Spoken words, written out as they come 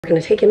We're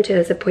gonna take him to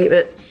his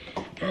appointment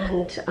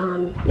and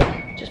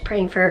yeah, just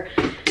praying for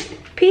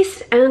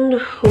peace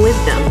and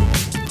wisdom.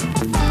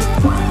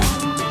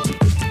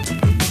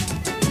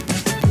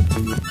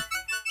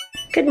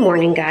 Good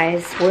morning,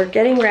 guys. We're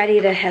getting ready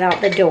to head out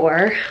the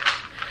door.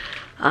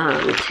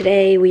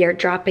 Today we are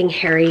dropping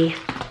Harry,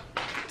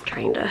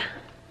 trying to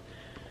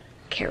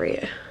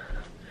carry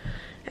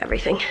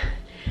everything.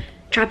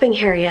 Dropping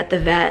Harry at the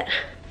vet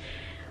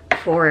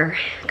for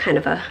kind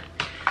of a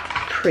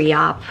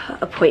pre-op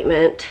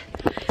appointment,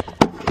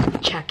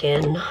 check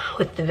in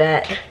with the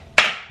vet,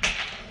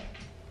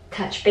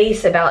 touch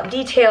base about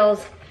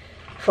details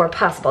for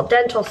possible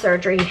dental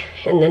surgery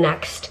in the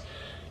next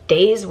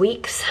days,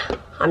 weeks,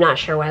 I'm not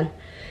sure when.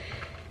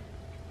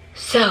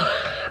 So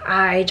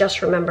I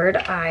just remembered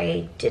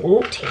I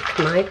didn't take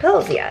my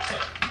pills yet.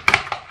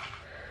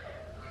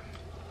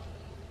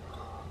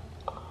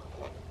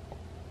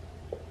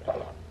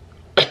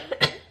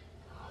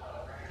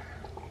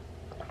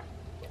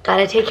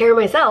 Gotta take care of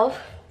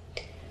myself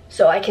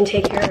so I can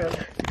take care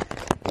of,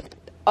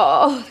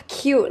 oh, the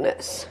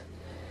cuteness.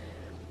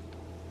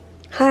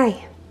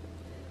 Hi,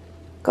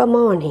 good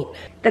morning.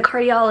 The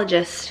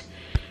cardiologist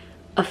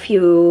a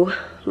few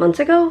months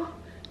ago,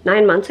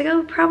 9 months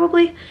ago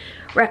probably,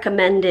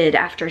 recommended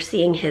after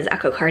seeing his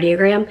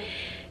echocardiogram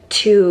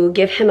to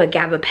give him a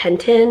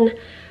gabapentin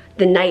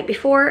the night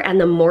before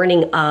and the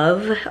morning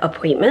of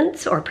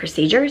appointments or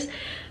procedures.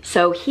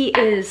 So he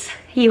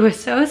was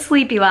so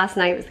sleepy last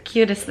night. It was the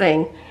cutest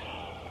thing.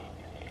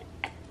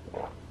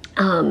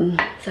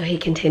 So he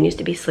continues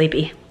to be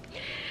sleepy,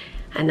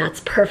 and that's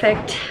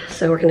perfect.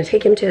 So we're gonna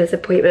take him to his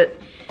appointment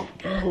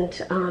and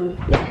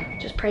yeah,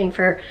 just praying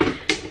for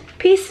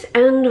peace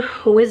and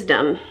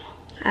wisdom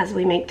as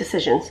we make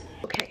decisions.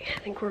 Okay, I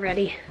think we're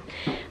ready.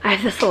 I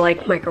have this little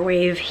like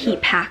microwave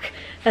heat pack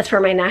that's for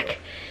my neck,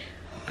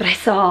 but I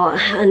saw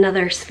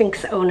another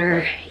Sphynx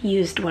owner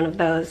used one of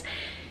those.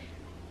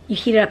 You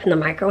heat it up in the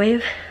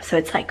microwave, so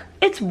it's like,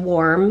 it's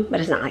warm,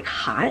 but it's not like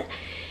hot.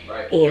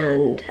 Right.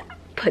 And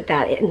put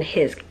that in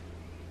his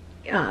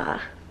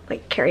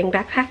like carrying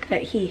backpack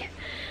that he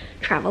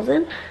travels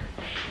in.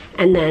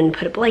 And then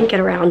put a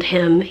blanket around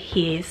him.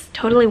 He's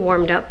totally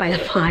warmed up by the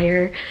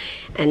fire.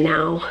 And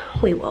now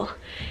we will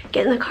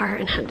get in the car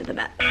and head to the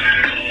vet.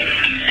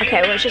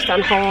 Okay, we're just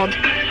on hold.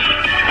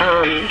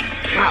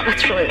 Wow,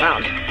 that's really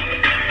loud.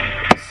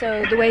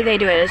 So the way they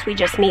do it is we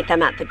just meet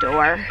them at the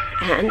door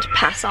and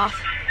pass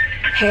off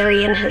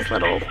Harry in his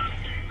little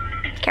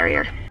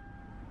carrier.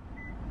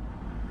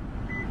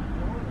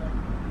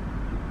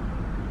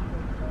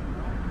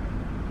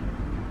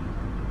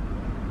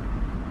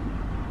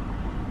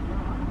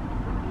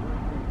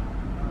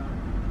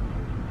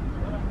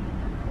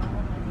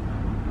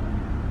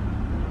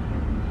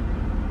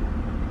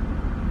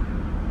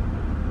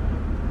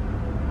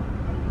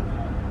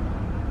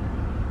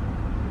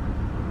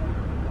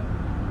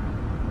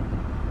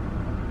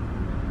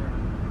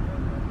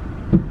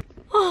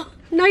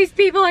 Nice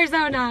people are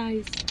so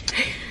nice.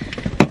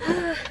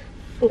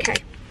 Okay,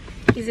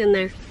 he's in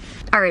there.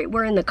 All right,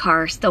 we're in the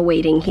car, still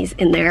waiting. He's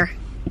in there.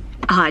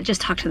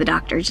 Just talked to the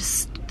doctor.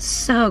 Just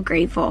so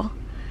grateful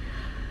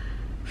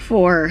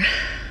for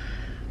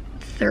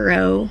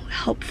thorough,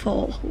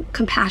 helpful,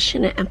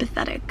 compassionate,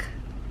 empathetic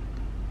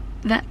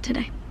vet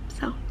today.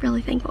 So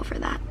really thankful for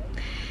that.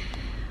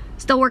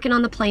 Still working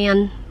on the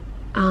plan.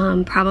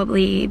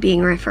 Probably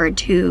being referred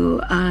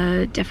to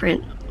a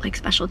different like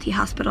specialty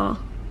hospital,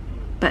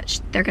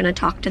 but they're gonna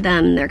talk to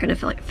them, they're gonna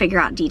figure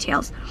out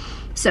details.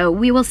 So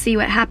we will see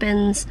what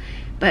happens,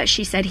 but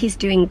she said he's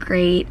doing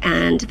great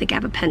and the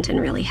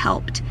gabapentin really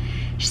helped.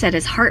 She said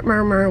his heart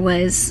murmur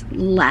was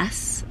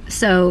less.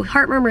 So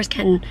heart murmurs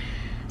can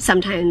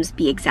sometimes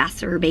be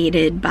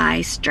exacerbated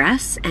by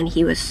stress, and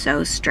he was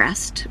so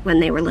stressed when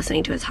they were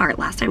listening to his heart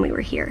last time we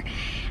were here.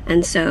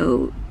 And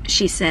so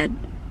she said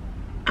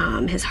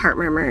his heart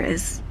murmur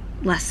is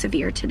less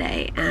severe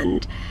today,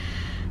 and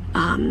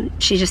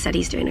she just said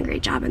he's doing a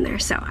great job in there,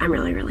 so I'm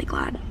really, really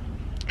glad.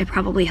 It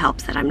probably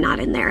helps that I'm not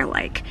in there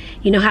like,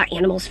 you know how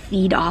animals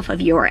feed off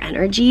of your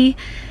energy?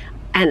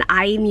 And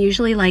I'm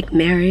usually like,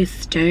 Mary,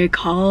 stay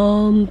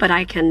calm, but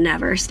I can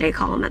never stay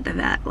calm at the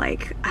vet.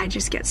 Like, I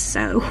just get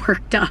so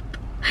worked up.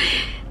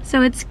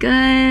 So it's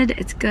good,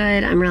 it's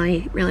good. I'm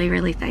really, really,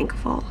 really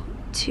thankful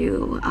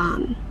to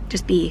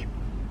just be,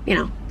 you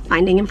know,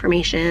 finding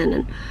information,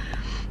 and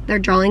they're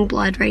drawing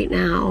blood right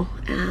now,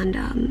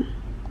 and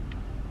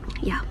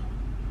yeah.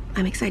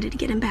 I'm excited to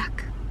get him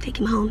back, take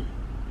him home.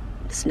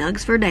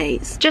 Snugs for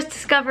days. Just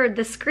discovered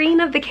the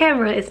screen of the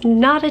camera is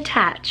not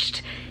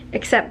attached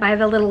except by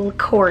the little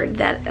cord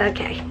that,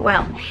 okay,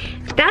 well,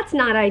 that's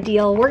not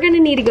ideal. We're gonna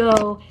need to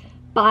go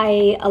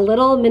buy a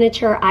little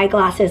miniature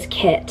eyeglasses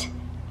kit.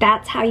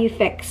 That's how you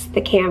fix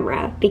the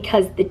camera,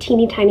 because the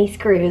teeny tiny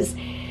screws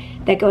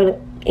that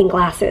go in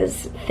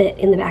glasses fit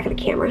in the back of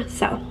the camera.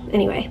 So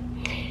anyway,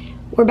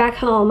 we're back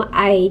home.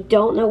 I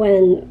don't know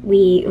when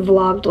we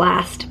vlogged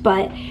last,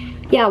 but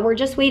yeah, we're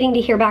just waiting to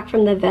hear back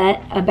from the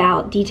vet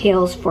about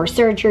details for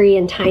surgery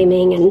and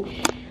timing and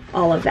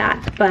all of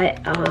that.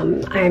 But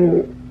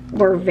I'm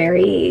we're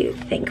very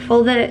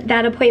thankful that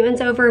that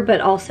appointment's over,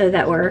 but also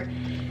that we're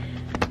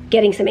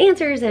getting some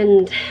answers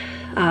and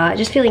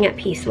just feeling at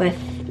peace with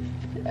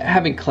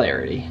having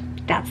clarity.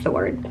 That's the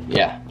word.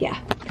 Yeah. Yeah.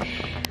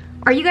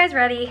 Are you guys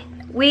ready?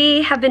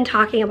 We have been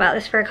talking about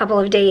this for a couple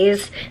of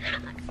days,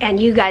 and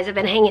you guys have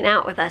been hanging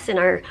out with us in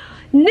our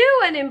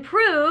new and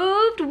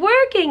improved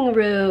working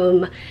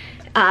room.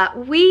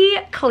 We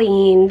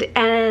cleaned,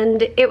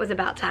 and it was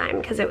about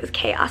time because it was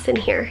chaos in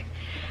here.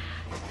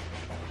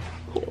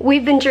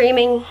 We've been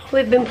dreaming,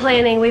 we've been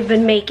planning, we've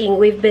been making,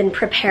 we've been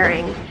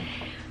preparing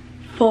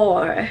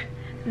for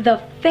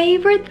the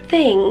favorite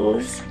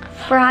things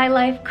Frey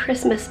Life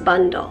Christmas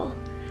bundle.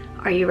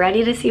 Are you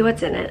ready to see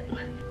what's in it?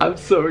 I'm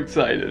so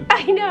excited.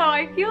 I know,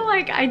 I feel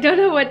like I don't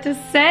know what to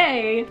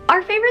say.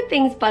 Our favorite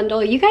things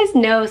bundle, you guys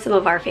know some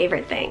of our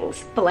favorite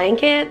things.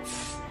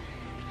 Blankets,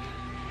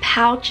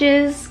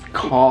 pouches,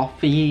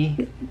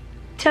 coffee,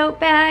 tote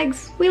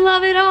bags, we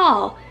love it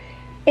all.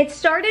 It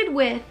started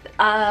with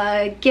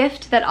a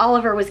gift that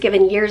Oliver was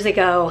given years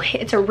ago.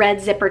 It's a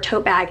red zipper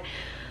tote bag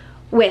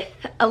with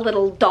a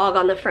little dog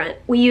on the front.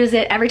 We use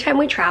it every time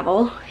we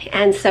travel,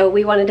 and so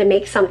we wanted to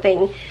make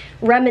something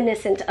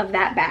reminiscent of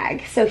that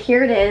bag. So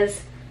here it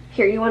is.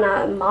 Here, you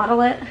wanna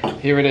model it?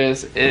 Here it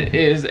is. It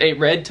is a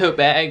red tote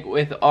bag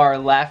with our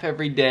Laugh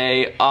Every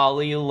Day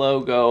Ollie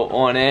logo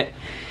on it.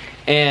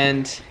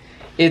 And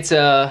it's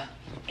like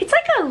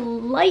a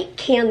light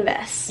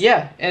canvas.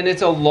 Yeah, and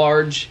it's a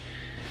large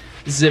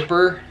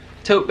zipper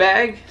tote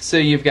bag. So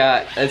you've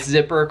got a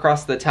zipper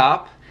across the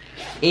top,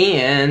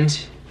 and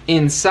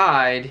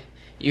inside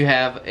you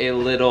have a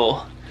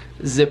little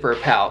zipper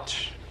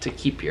pouch to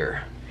keep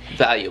your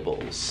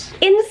valuables.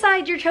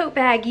 Inside your tote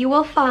bag, you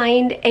will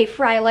find a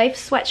Frey Life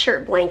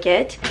sweatshirt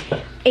blanket,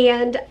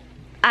 and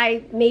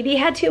I maybe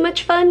had too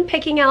much fun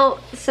picking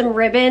out some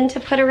ribbon to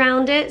put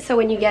around it, so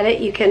when you get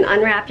it, you can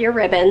unwrap your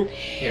ribbon.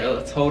 Here,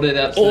 let's hold it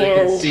up so they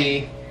can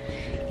see.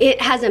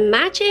 It has a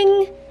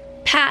matching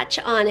patch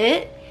on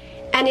it,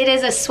 and it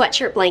is a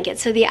sweatshirt blanket,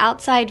 so the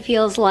outside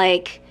feels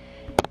like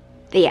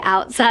the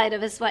outside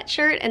of a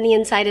sweatshirt, and the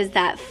inside is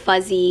that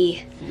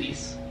fuzzy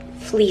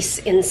fleece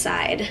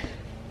inside.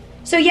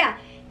 So yeah,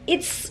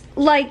 it's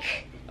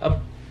like,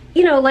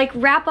 you know, like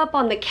wrap up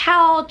on the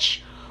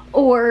couch,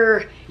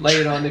 or lay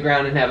it on the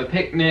ground and have a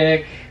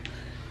picnic.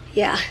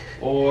 Yeah.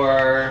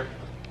 Or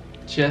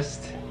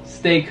just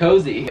stay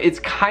cozy. It's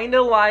kind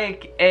of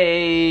like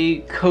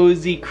a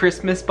cozy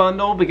Christmas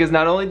bundle, because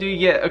not only do you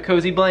get a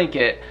cozy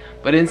blanket,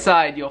 but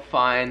inside you'll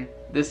find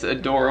this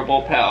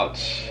adorable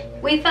pouch.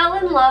 We fell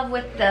in love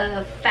with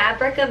the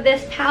fabric of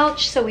this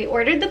pouch, so we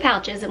ordered the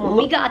pouches, and when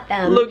we got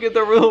them, look at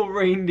the little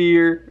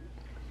reindeer.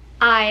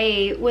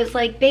 I was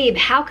like, babe,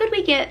 how could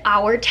we get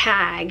our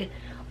tag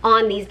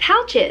on these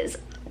pouches?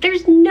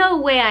 There's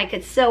no way I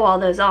could sew all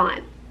those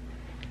on.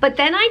 But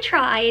then I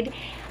tried,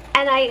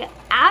 and I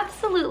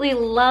absolutely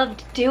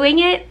loved doing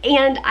it,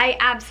 and I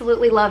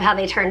absolutely love how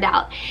they turned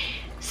out.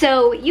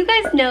 So you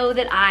guys know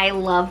that I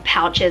love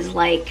pouches.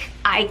 Like,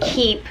 I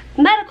keep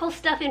medical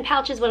stuff in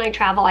pouches when I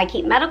travel. I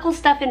keep medical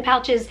stuff in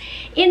pouches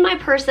in my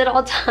purse at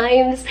all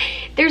times.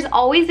 There's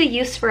always a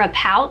use for a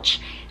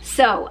pouch.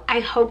 So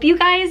I hope you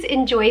guys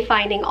enjoy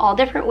finding all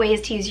different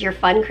ways to use your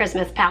fun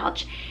Christmas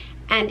pouch.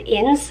 And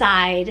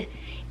inside,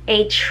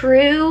 a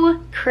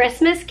true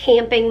Christmas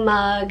camping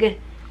mug.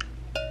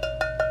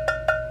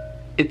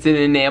 It's an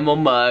enamel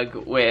mug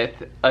with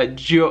a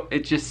joy.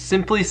 It just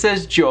simply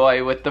says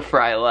joy with the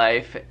Frey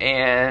Life,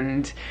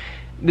 and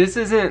this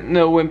isn't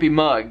no wimpy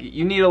mug.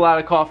 You need a lot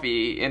of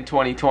coffee in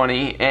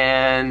 2020,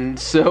 and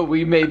so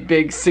we made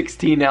big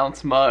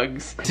 16-ounce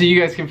mugs. So you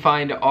guys can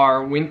find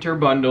our winter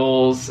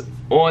bundles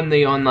on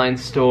the online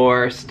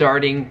store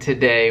starting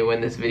today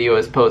when this video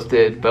is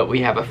posted, but we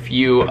have a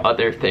few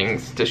other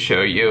things to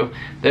show you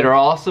that are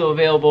also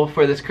available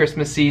for this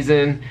Christmas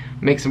season.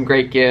 Make some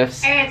great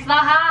gifts. It's the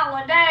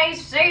holiday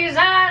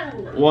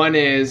season! One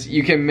is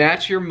you can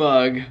match your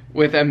mug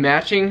with a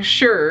matching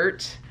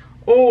shirt,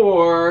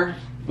 or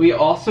we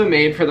also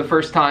made, for the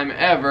first time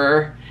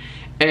ever,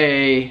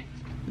 a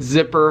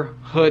zipper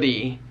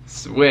hoodie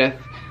with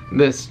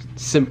this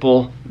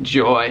simple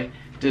joy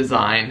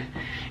design.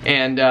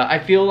 And I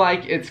feel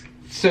like it's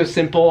so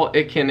simple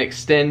it can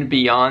extend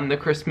beyond the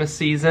Christmas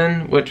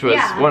season, which was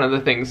one of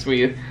the things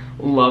we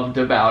loved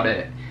about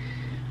it.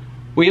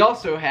 We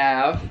also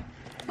have...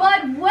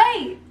 But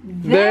wait!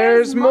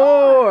 There's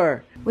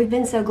more! We've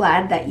been so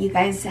glad that you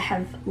guys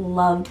have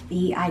loved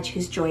the I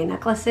Choose Joy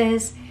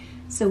necklaces.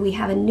 So we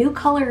have a new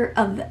color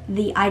of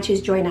the I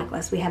Choose Joy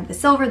necklace. We have the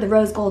silver, the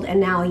rose gold, and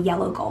now a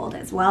yellow gold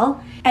as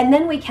well. And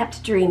then we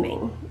kept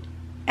dreaming.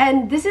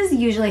 And this is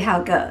usually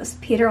how it goes.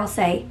 Peter will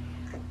say,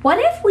 what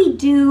if we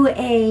do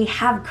a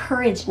Have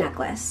Courage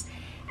necklace?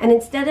 And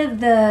instead of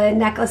the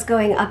necklace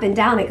going up and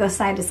down, it goes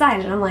side to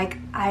side. And I'm like,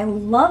 I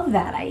love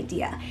that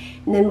idea.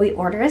 And then we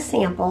order a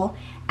sample,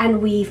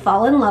 and we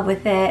fall in love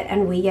with it,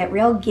 and we get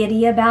real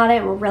giddy about it,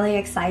 and we're really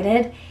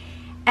excited.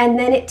 And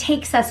then it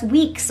takes us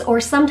weeks or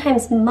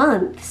sometimes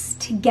months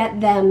to get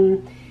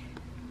them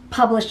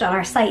published on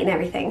our site and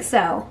everything.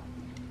 So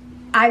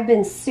I've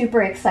been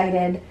super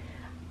excited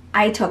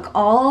I took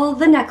all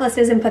the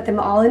necklaces and put them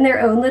all in their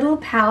own little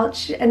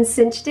pouch and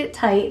cinched it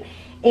tight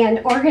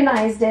and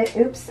organized it,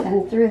 oops,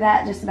 and threw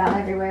that just about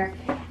everywhere.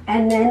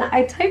 And then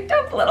I typed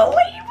up little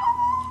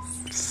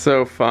labels.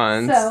 So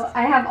fun. So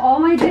I have all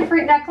my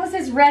different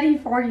necklaces ready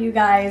for you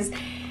guys.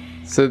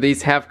 So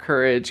these have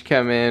courage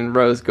come in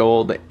rose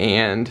gold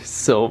and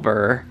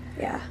silver.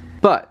 Yeah.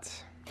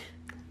 But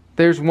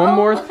there's one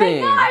more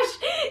thing. Oh my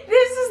gosh,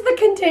 this is the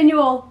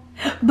continual.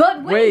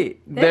 But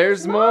wait,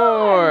 there's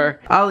more.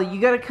 Ollie, you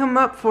gotta come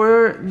up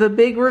for the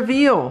big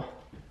reveal.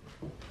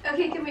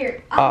 Okay, come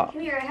here. Come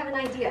here, I have an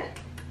idea.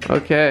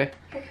 Okay.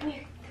 Here, come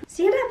here.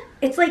 Stand up.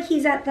 It's like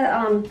he's at the,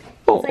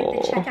 it's like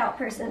the checkout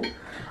person.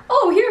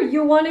 Oh, here,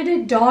 you wanted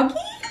a doggy?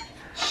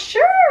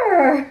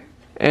 Sure.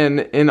 And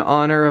in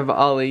honor of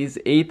Ollie's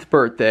 8th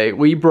birthday,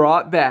 we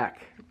brought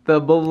back the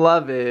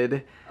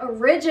beloved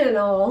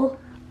original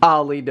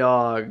Ollie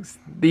dogs.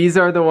 These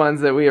are the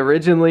ones that we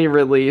originally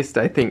released,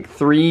 I think,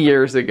 3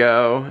 years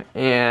ago,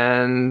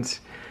 and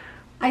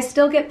I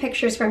still get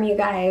pictures from you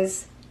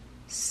guys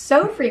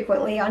so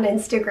frequently on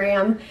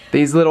Instagram.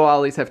 These little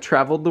Ollies have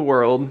traveled the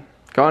world,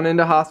 gone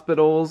into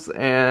hospitals,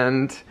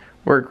 and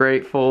we're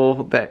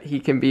grateful that he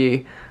can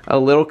be a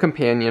little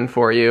companion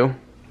for you.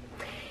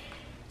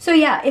 So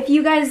yeah, if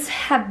you guys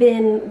have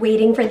been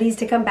waiting for these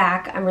to come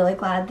back, I'm really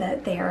glad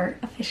that they are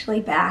officially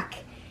back.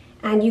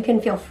 And you can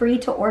feel free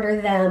to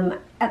order them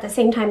at the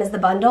same time as the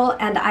bundle,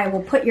 and I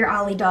will put your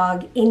Ollie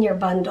dog in your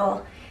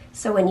bundle,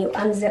 so when you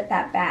unzip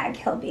that bag,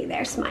 he'll be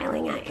there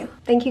smiling at you.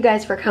 Thank you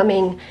guys for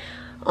coming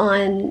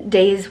on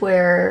days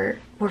where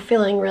we're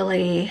feeling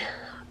really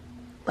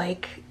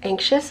like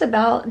anxious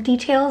about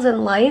details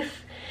in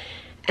life.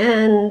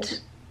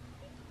 And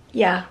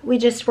yeah,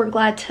 we're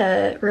glad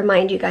to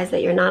remind you guys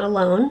that you're not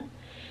alone,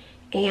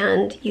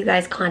 and you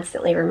guys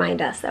constantly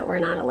remind us that we're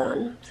not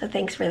alone. So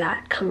thanks for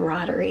that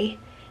camaraderie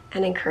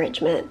and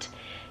encouragement,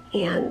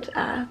 and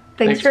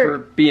thanks for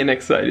being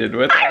excited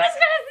with us. I was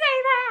gonna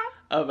say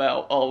that!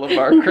 About all of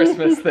our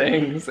Christmas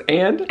things,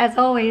 and as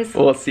always,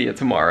 we'll see you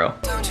tomorrow.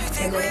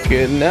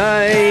 Good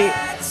night,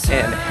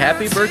 and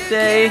happy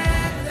birthday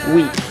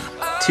week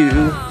to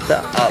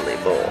the Ollie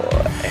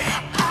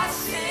boy.